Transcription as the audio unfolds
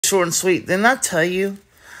short and sweet. Didn't I tell you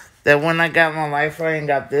that when I got my life right and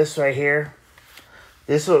got this right here,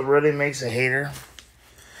 this is what really makes a hater?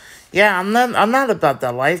 Yeah, I'm not about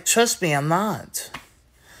that life. Trust me, I'm not.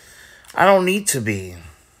 I don't need to be.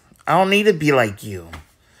 I don't need to be like you.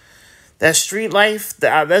 That street life,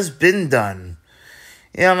 that's been done.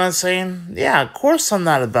 You know what I'm saying? Yeah, of course I'm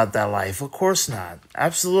not about that life. Of course not.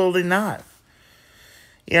 Absolutely not.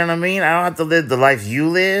 You know what I mean? I don't have to live the life you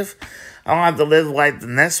live. I don't have to live like the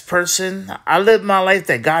next person. I live my life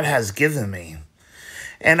that God has given me.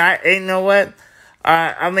 And you know what?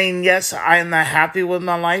 I mean, yes, I am not happy with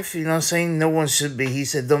my life. You know what I'm saying? No one should be. He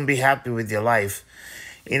said, don't be happy with your life.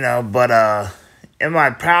 You know, but am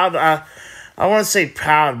I proud? I want to say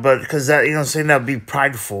proud, but because that, you know what I'm saying, that would be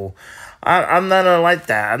prideful. I'm not like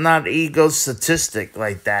that. I'm not egotistic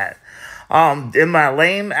like that. Am I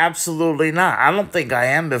lame? Absolutely not. I don't think I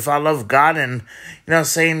am. If I love God and, you know what I'm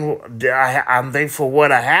saying, I'm thankful for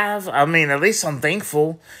what I have. I mean, at least I'm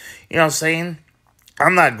thankful. You know what I'm saying?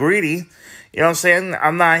 I'm not greedy. You know what I'm saying?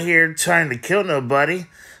 I'm not here trying to kill nobody.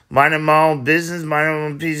 Minding my own business, minding my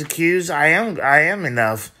own piece of cues. I am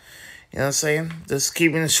enough. You know what I'm saying? Just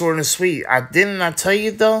keeping it short and sweet. I tell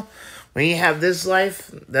you though, when you have this life,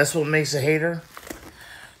 that's what makes a hater.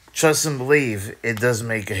 Trust and believe, it does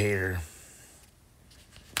make a hater.